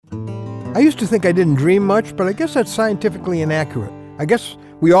I used to think I didn't dream much, but I guess that's scientifically inaccurate. I guess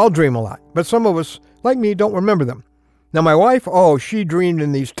we all dream a lot, but some of us, like me, don't remember them. Now, my wife, she dreamed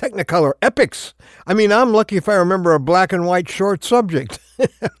in these Technicolor epics. I mean, I'm lucky if I remember a black and white short subject.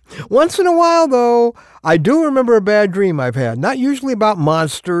 Once in a while, though, I do remember a bad dream I've had. Not usually about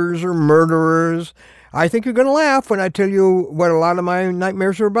monsters or murderers. I think you're going to laugh when I tell you what a lot of my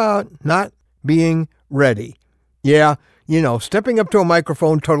nightmares are about. Not being ready. Yeah, stepping up to a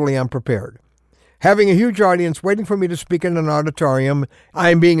microphone totally unprepared. Having a huge audience waiting for me to speak in an auditorium,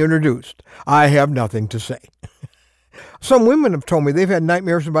 I'm being introduced. I have nothing to say. Some women have told me they've had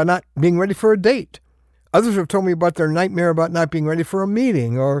nightmares about not being ready for a date. Others have told me about their nightmare about not being ready for a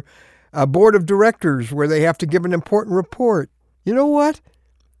meeting or a board of directors where they have to give an important report. You know what?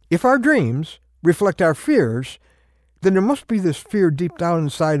 If our dreams reflect our fears, then there must be this fear deep down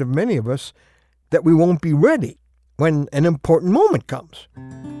inside of many of us that we won't be ready when an important moment comes.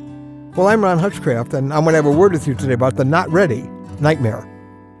 Well, I'm Ron Hutchcraft, and I'm going to have a word with you today about the not ready nightmare.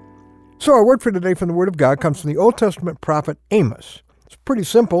 So our word for today from the Word of God comes from the Old Testament prophet Amos. It's pretty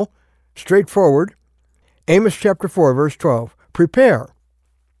simple, straightforward. Amos chapter 4, verse 12. Prepare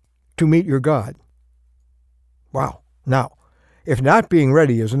to meet your God. Wow. Now, if not being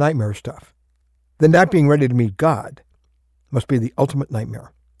ready is nightmare stuff, then not being ready to meet God must be the ultimate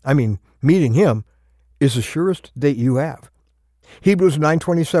nightmare. I mean, meeting Him is the surest date you have. Hebrews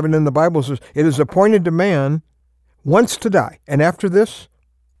 9:27 in the Bible says, it is appointed to man once to die, and after this,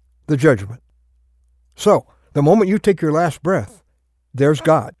 the judgment. So, the moment you take your last breath, there's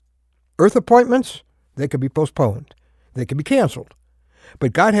God. Earth appointments, they could be postponed. They could be canceled.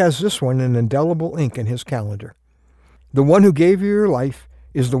 But God has this one in indelible ink in His calendar. The one who gave you your life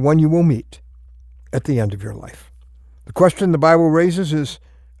is the one you will meet at the end of your life. The question the Bible raises is,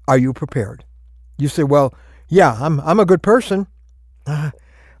 are you prepared? You say, well, yeah, I'm a good person.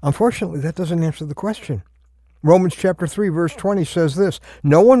 Unfortunately, that doesn't answer the question. Romans chapter 3, verse 20 says this,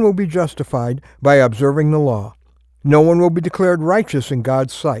 no one will be justified by observing the law. No one will be declared righteous in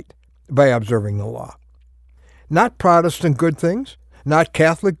God's sight by observing the law. Not Protestant good things, not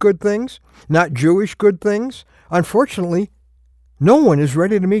Catholic good things, not Jewish good things. Unfortunately, no one is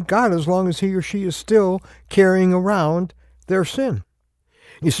ready to meet God as long as he or she is still carrying around their sin.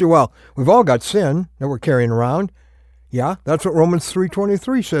 You say, well, we've all got sin that we're carrying around. Yeah, that's what Romans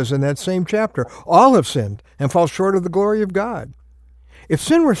 3:23 says in that same chapter. All have sinned and fall short of the glory of God. If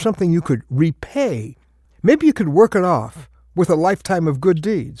sin were something you could repay, maybe you could work it off with a lifetime of good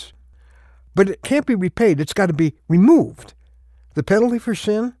deeds. But it can't be repaid. It's got to be removed. The penalty for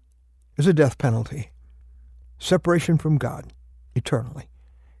sin is a death penalty. Separation from God eternally.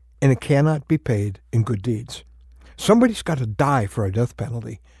 And it cannot be paid in good deeds. Somebody's got to die for a death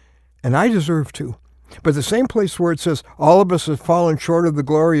penalty. And I deserve to. But the same place where it says, all of us have fallen short of the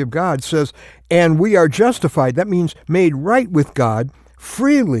glory of God, says, and we are justified. That means made right with God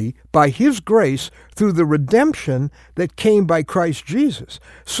freely by His grace through the redemption that came by Christ Jesus.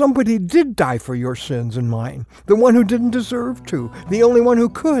 Somebody did die for your sins and mine. The one who didn't deserve to. The only one who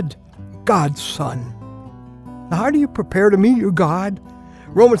could. God's Son. Now, how do you prepare to meet your God?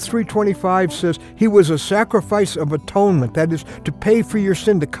 Romans 3:25 says, He was a sacrifice of atonement, that is, to pay for your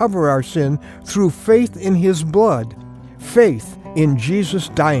sin, to cover our sin, through faith in His blood, faith in Jesus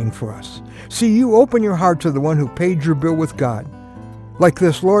dying for us. See, you open your heart to the one who paid your bill with God. Like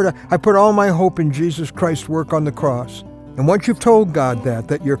this, Lord, I put all my hope in Jesus Christ's work on the cross. And once you've told God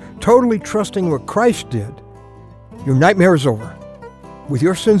that you're totally trusting what Christ did, your nightmare is over. With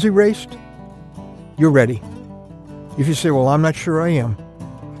your sins erased, you're ready. If you say, well, I'm not sure I am.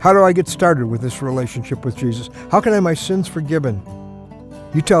 How do I get started with this relationship with Jesus? How can I have my sins forgiven?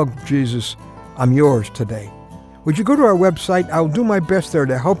 You tell Jesus, I'm yours today. Would you go to our website? I'll do my best there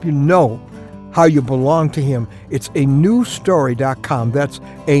to help you know how you belong to Him. It's anewstory.com. That's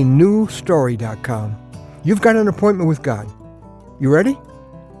anewstory.com. You've got an appointment with God. You ready?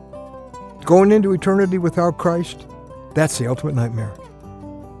 Going into eternity without Christ? That's the ultimate nightmare.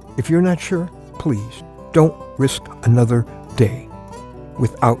 If you're not sure, please don't risk another day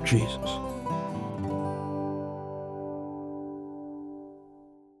without Jesus.